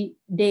 3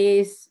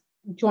 days,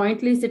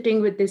 jointly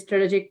sitting with the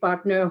strategic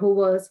partner who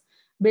was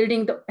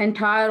building the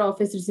entire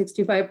Office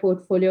 365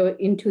 portfolio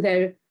into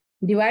their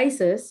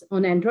devices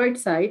on Android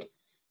side.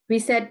 We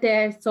sat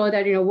there, saw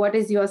that, what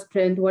is your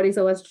strength? What is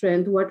our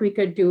strength? What we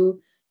could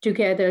do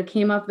together,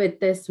 came up with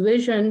this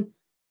vision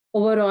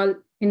overall,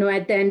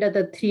 at the end of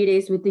the 3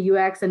 days with the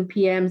UX and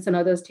PMs and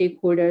other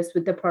stakeholders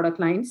with the product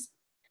lines.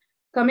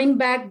 Coming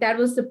back, that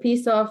was the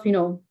piece of,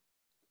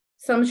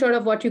 some sort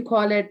of what you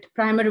call it,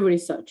 primary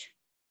research.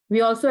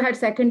 We also had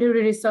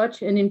secondary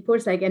research and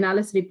inputs like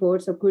analysis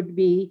reports, or could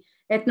be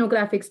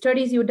ethnographic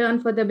studies you've done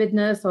for the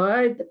business,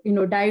 or,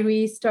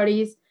 diary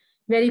studies,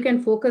 where you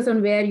can focus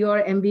on where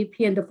your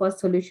MVP and the first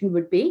solution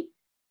would be.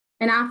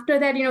 And after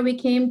that, we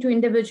came to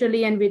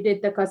individually and I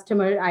did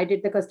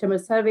the customer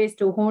surveys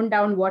to hone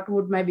down what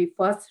would maybe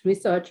first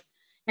research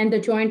and the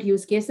joint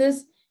use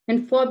cases.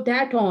 And for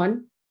that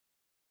on,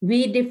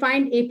 we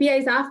defined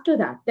APIs after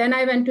that. Then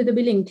I went to the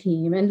billing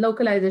team and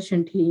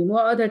localization team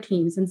or other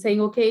teams and saying,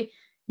 okay,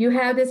 you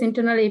have this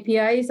internal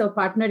APIs or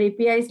partner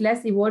APIs,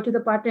 let's evolve to the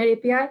partner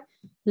API.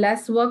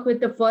 Let's work with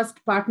the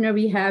first partner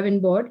we have in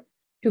board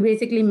to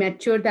basically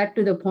mature that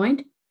to the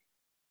point.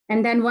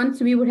 And then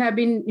once we would have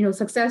been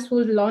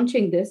successful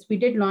launching this, we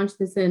did launch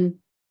this in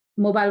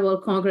Mobile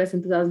World Congress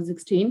in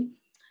 2016,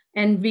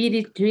 and we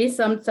reached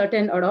some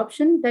certain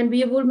adoption, then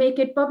we will make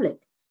it public.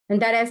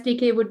 And that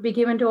SDK would be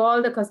given to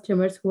all the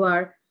customers who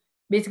are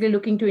basically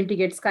looking to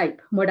integrate Skype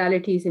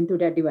modalities into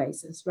their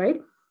devices,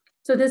 right?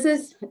 So this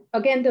is,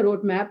 again, the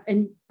roadmap.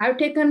 And I've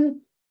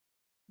taken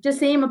the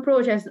same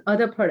approach as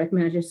other product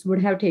managers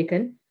would have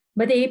taken.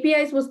 But the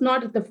APIs was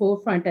not at the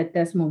forefront at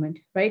this moment,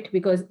 right?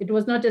 Because it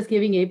was not just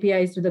giving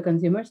APIs to the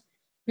consumers.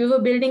 We were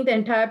building the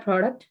entire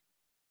product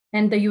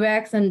and the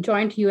UX and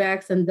joint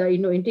UX and the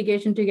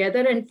integration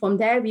together. And from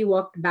there, we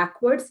walked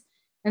backwards.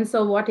 And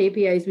so what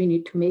APIs we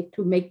need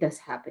to make this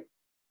happen.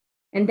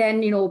 And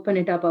then, open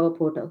it up our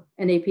portal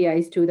and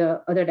APIs to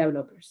the other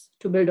developers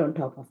to build on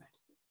top of it.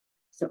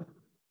 So.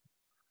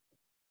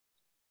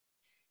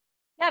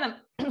 Yeah,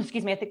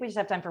 excuse me, I think we just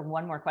have time for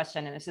one more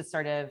question. And this is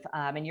sort of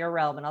in your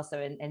realm and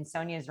also in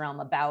Sonia's realm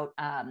about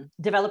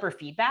developer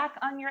feedback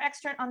on your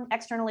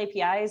external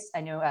APIs. I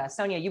know,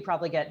 Sonia, you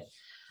probably get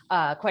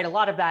quite a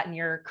lot of that in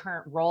your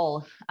current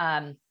role.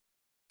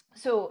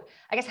 So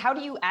I guess, how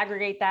do you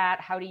aggregate that?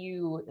 How do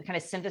you kind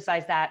of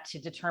synthesize that to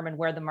determine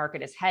where the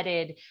market is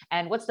headed?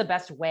 And what's the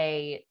best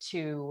way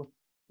to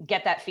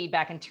get that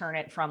feedback and turn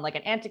it from like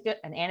an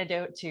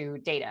antidote to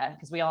data?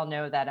 Because we all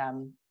know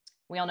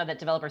that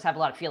developers have a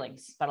lot of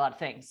feelings about a lot of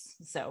things.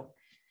 So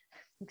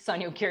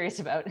Sonia, I'm curious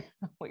about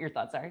what your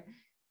thoughts are.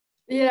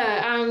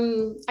 Yeah,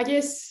 I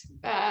guess,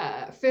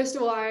 first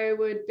of all, I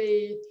would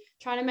be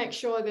trying to make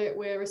sure that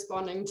we're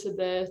responding to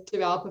the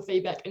developer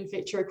feedback and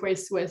feature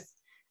requests with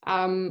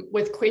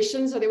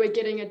questions, so that we're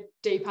getting a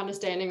deep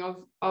understanding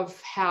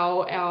of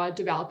how our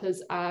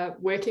developers are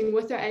working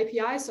with their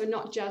API. So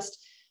not just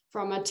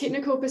from a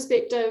technical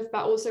perspective,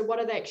 but also what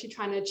are they actually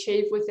trying to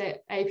achieve with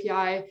that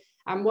API?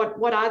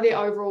 What are their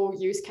overall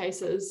use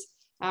cases?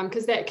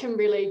 Because that can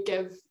really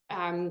give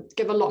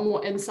a lot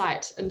more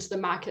insight into the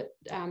market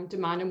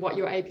demand and what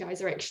your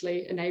APIs are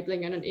actually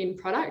enabling in an end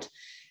product.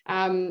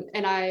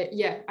 And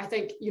I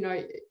think,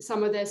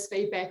 some of this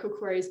feedback or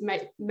queries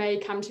may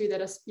come to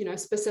that are,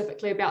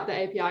 specifically about the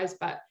APIs,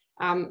 but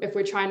if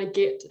we're trying to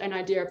get an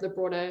idea of the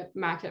broader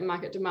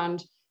market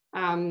demand,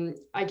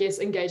 I guess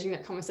engaging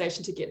that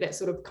conversation to get that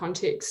sort of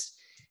context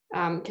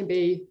can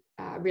be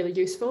really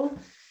useful.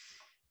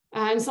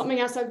 And something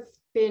else I've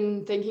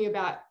been thinking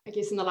about, I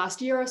guess, in the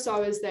last year or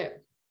so is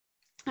that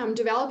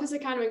developers are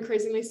kind of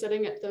increasingly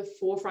sitting at the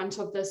forefront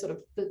of the sort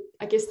of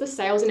I guess the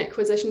sales and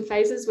acquisition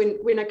phases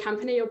when a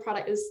company or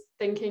product is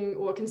thinking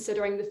or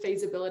considering the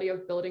feasibility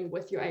of building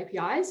with your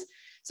APIs.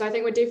 So I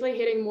think we're definitely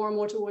heading more and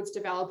more towards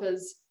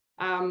developers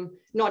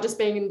not just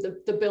being in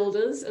the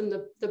builders and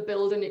the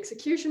build and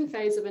execution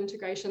phase of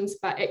integrations,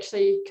 but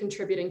actually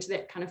contributing to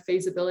that kind of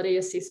feasibility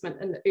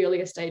assessment in the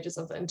earlier stages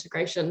of the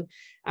integration.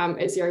 At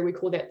Xero, we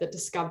call that the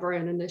discover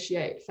and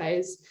initiate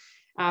phase.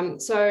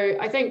 So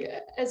I think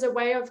as a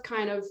way of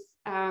kind of,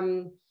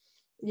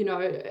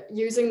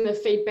 using the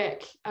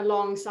feedback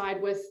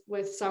alongside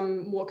with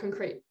some more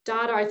concrete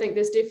data, I think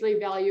there's definitely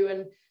value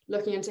in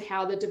looking into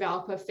how the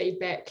developer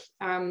feedback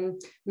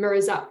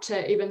mirrors up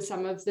to even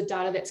some of the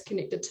data that's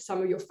connected to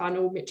some of your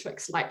funnel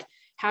metrics, like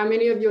how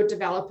many of your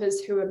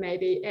developers who are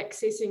maybe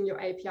accessing your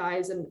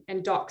APIs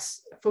and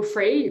docs for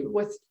free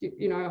with,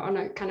 on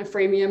a kind of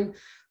freemium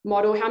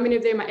model, how many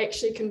of them are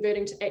actually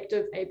converting to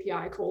active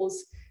API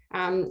calls?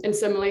 And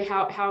similarly,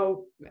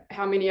 how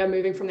many are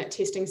moving from that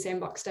testing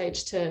sandbox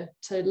stage to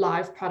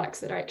live products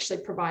that are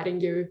actually providing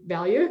you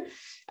value?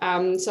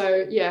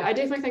 So yeah, I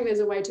definitely think there's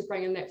a way to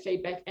bring in that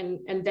feedback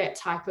and that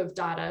type of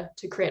data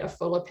to create a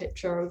fuller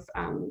picture of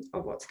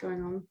what's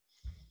going on.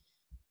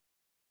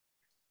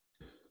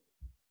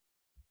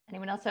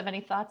 Anyone else have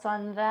any thoughts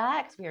on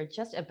that? Because we are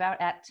just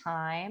about at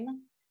time.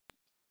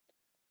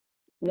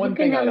 You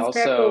can have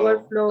Stack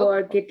Overflow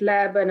or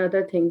GitLab and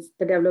other things,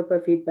 the developer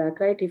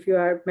feedback, right? If you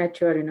are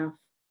mature enough.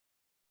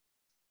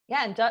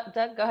 Yeah, and Doug,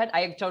 go ahead.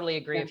 I totally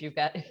agree. If you've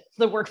got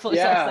the workflow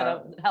stuff set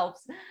up, it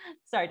helps.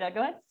 Sorry, Doug,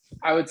 go ahead.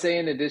 I would say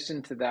in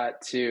addition to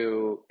that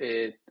too,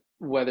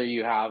 whether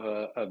you have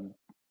a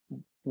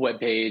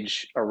web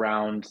page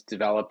around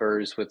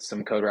developers with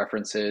some code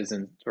references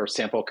or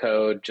sample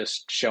code,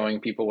 just showing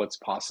people what's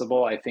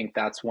possible. I think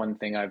that's one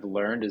thing I've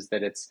learned is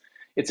that it's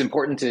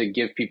important to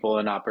give people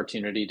an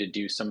opportunity to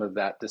do some of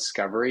that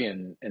discovery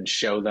and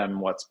show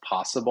them what's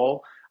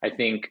possible. I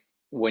think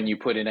when you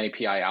put an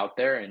API out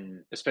there,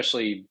 and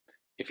especially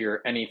if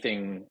you're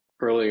anything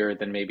earlier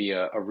than maybe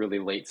a really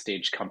late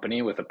stage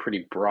company with a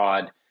pretty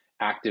broad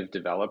active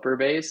developer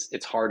base,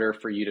 it's harder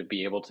for you to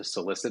be able to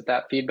solicit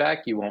that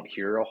feedback. You won't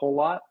hear a whole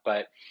lot,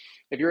 but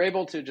if you're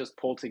able to just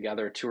pull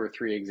together 2 or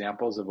 3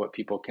 examples of what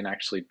people can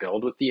actually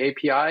build with the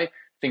API, I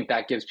think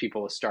that gives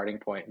people a starting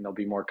point and they'll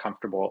be more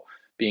comfortable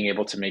being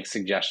able to make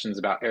suggestions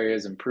about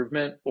areas of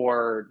improvement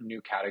or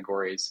new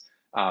categories.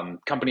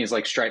 Companies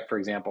like Stripe, for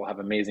example, have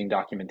amazing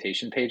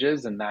documentation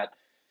pages, and that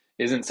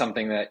isn't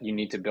something that you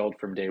need to build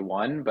from day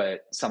one,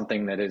 but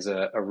something that is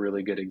a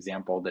really good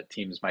example that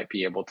teams might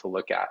be able to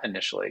look at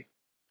initially.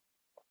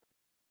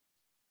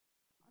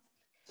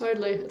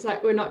 Totally. It's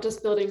like we're not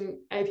just building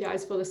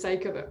APIs for the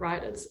sake of it,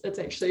 right? It's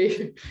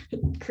actually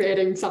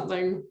creating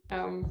something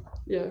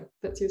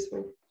that's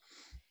useful.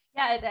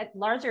 Yeah, at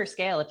larger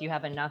scale, if you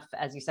have enough,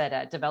 as you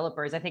said,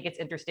 developers, I think it's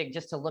interesting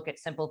just to look at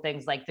simple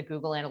things like the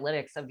Google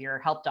Analytics of your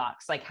help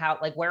docs, like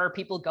where are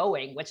people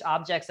going? Which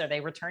objects are they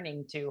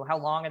returning to? How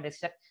long are they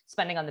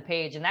spending on the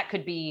page? And that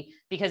could be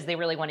because they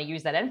really want to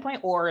use that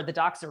endpoint, or the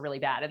docs are really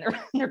bad and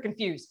they're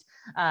confused.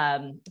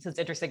 So it's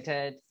interesting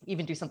to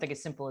even do something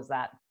as simple as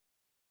that.